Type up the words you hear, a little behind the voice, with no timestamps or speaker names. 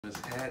What's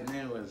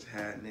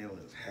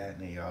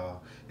happening,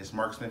 y'all? It's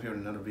Mark Smith here with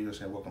another video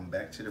saying welcome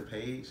back to the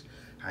page.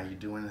 How you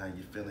doing? How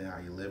you feeling? How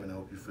you living? I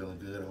hope you're feeling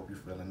good. I hope you're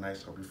feeling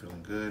nice. I hope you're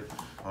feeling good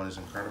on this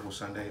incredible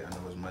Sunday. I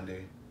know it's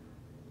Monday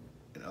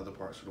in other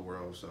parts of the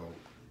world, so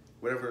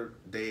whatever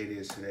day it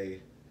is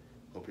today,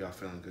 hope y'all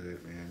feeling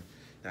good, man.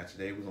 Now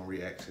today we're gonna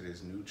react to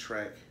this new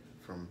track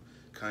from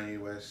Kanye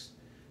West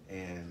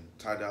and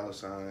Dolla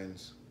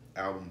Sign's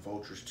album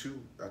Vultures 2,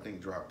 I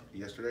think dropped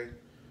yesterday.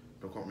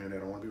 Don't quote me on that, I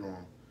don't wanna be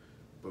wrong.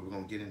 But we're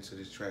gonna get into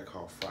this track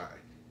called Fried.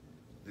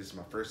 This is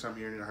my first time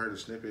hearing it. I heard a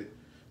snippet.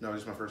 No,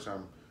 this is my first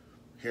time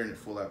hearing it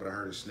full out, but I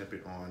heard a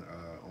snippet on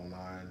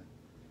online.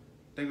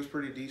 I think it was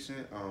pretty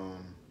decent.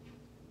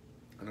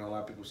 I know a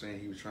lot of people saying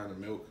he was trying to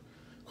milk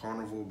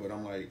Carnival, but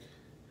I'm like,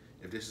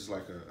 if this is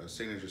like a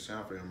signature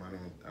sound for him,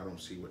 I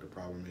don't see what the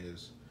problem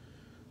is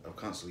of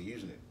constantly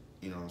using it.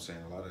 You know what I'm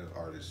saying? A lot of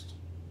artists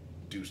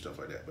do stuff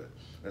like that, but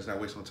let's not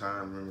waste no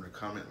time. Remember to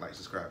comment, like,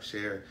 subscribe,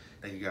 share.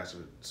 Thank you guys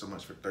so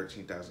much for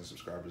 13,000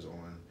 subscribers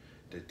on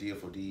the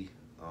DFOD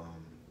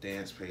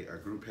dance page, our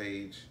group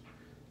page.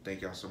 Thank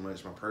y'all so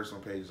much. My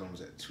personal page is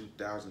almost at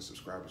 2,000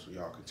 subscribers, so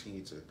y'all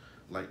continue to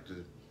like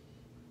the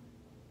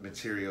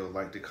material,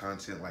 like the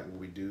content, like what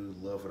we do,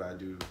 love what I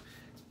do,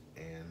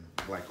 and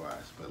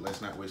likewise. But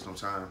let's not waste no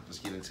time. Let's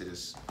get into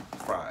this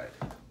Fried.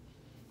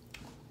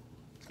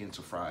 Let's get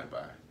into Fried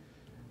by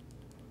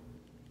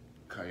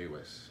Kanye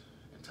West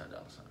and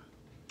Dolla Sign.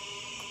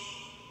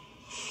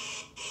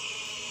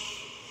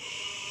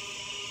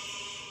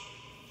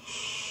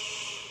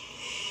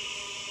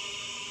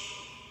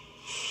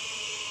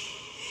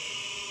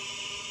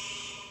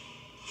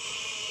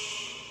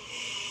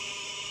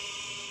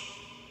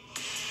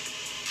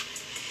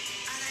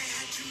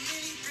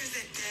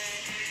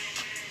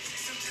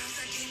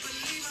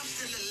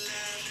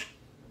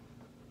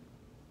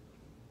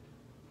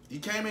 You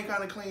came in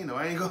kind of clean though.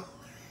 I ain't gonna.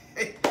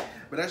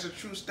 But that's a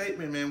true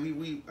statement,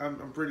 man.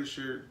 I'm pretty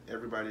sure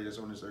everybody that's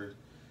on this earth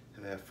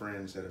have had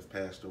friends that have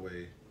passed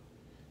away,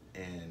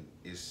 and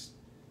it's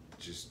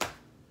just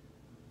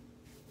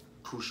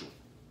crucial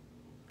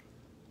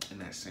in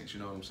that sense. You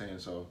know what I'm saying?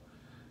 So,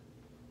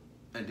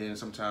 and then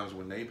sometimes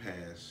when they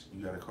pass,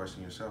 you gotta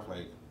question yourself,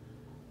 like,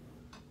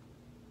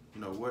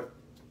 you know,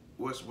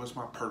 what's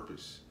my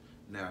purpose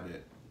now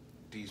that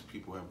these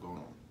people have gone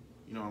on?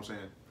 You know what I'm saying?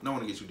 I don't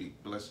want to get too deep,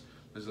 but let's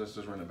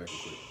just run it back real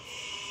quick.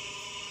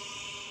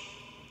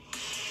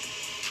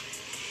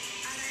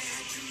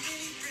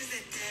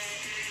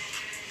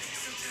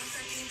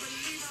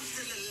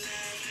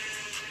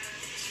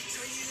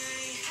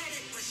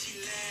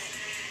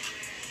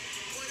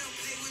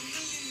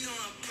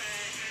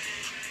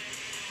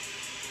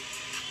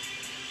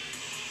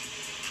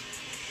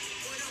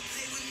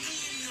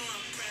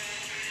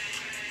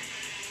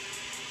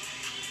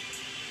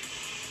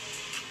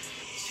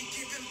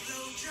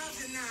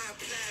 And I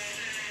play.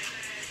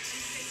 She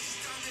said she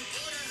started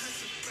order her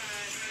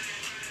surprise.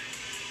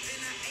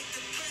 Then I ate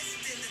the best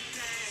in the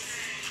bag.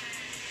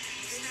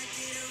 Then I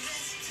get a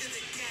rest to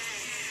the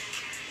gas.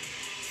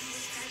 You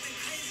was typing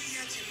crazy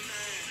out your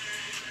mind.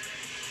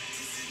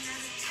 This is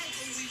not a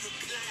typo, we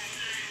reply.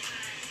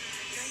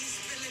 Now you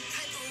spilling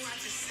typo out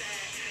your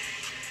side.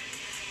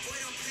 Boy,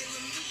 don't play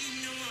with me,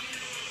 you know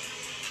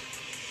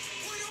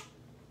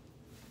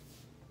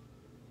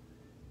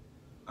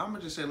I'm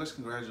gonna just say, let's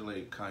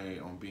congratulate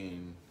Kanye on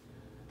being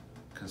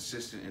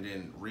consistent and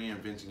then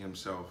reinventing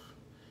himself.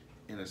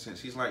 In a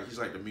sense, he's like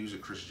the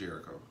music Chris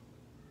Jericho.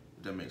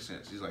 If that makes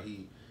sense. He's like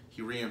he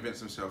reinvents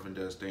himself and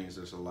does things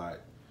that's a lot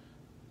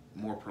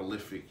more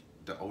prolific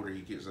the older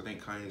he gets. I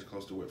think Kanye's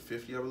close to what,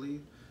 50, I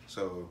believe.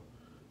 So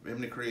for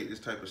him to create this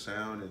type of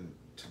sound and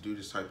to do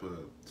this type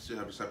of still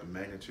have this type of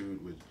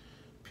magnitude with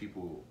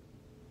people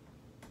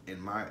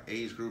in my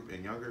age group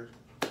and younger.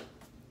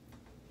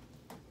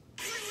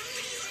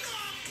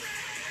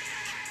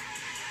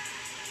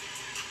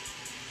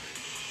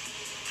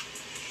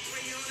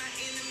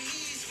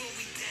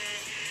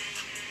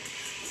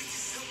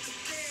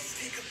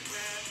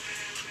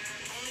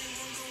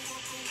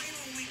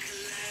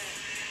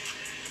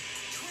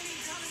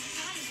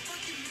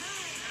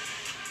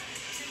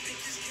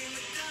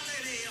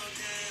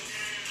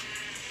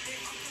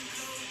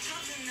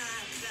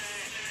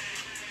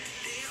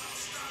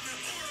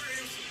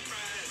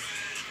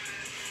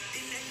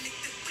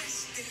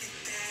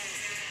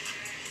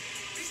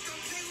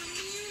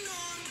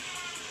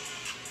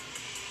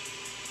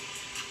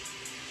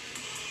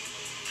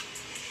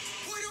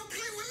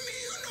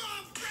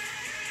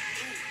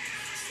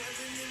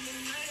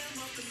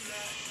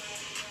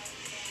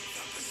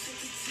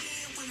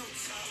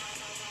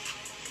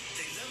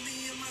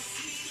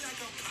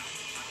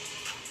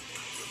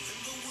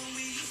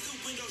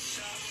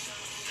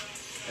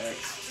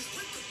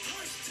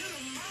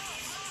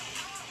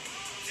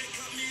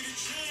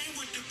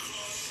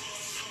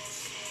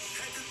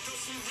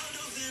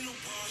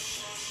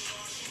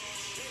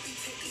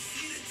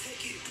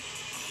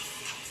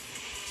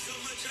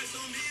 Trust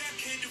on me, I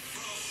can't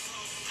defrost.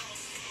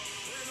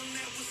 When I'm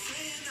never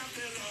saying I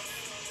fell off.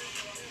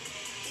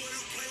 Boy,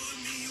 don't play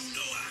with me, you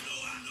know I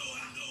know.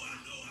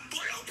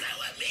 Boy, don't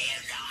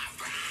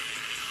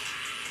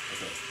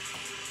intro.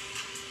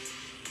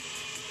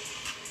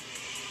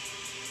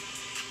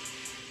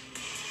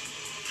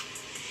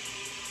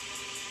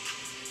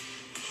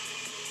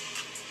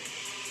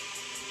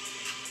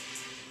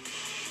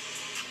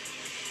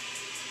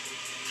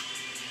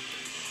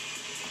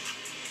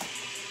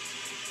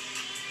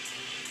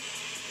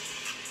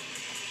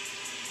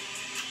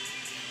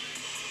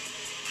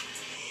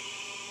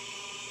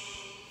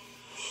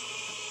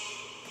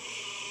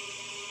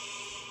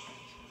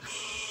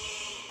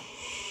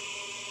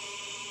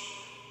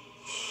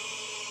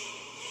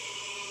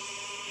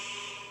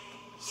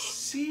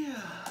 See,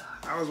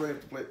 I was waiting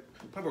to play.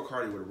 Playboy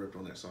Cardi would have ripped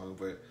on that song,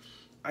 but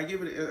I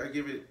give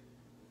it.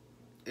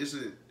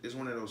 It's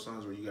one of those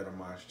songs where you got to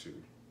mosh to,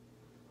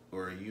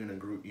 or you in a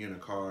group, you in a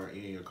car,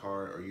 you in your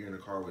car, or you're in a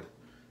car with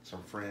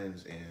some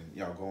friends and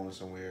y'all going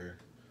somewhere,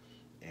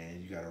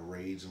 and you got to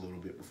rage a little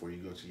bit before you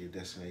go to your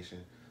destination.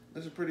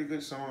 It's a pretty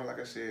good song.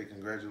 Like I said,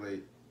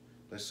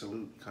 let's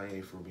salute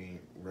Kanye for being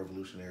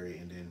revolutionary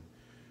and then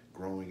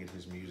growing in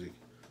his music.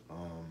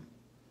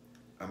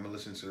 I'm gonna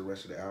listen to the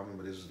rest of the album,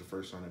 but this is the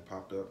first song that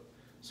popped up.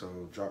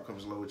 So drop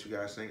comes low. What you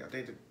guys think? I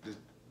think the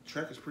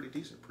track is pretty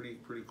decent, pretty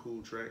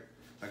cool track.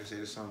 Like I said,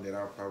 it's something that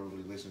I'll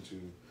probably listen to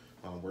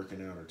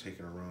working out or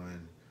taking a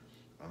run.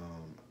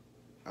 I'm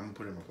gonna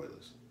put it in my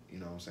playlist. You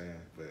know what I'm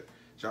saying? But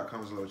drop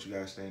comes low. What you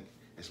guys think?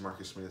 It's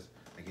Marcus Smith.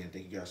 Again,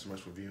 thank you guys so much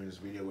for viewing this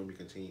video with me.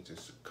 Continue to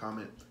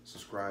comment,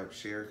 subscribe,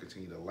 share,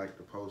 continue to like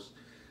the post,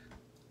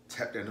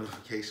 tap that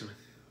notification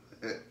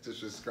to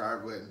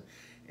subscribe button,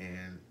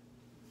 and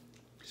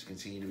just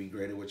continue to be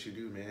great at what you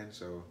do, man.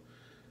 So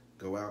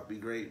go out, be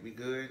great, be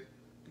good.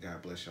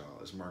 God bless y'all.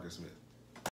 It's Marcus Smith.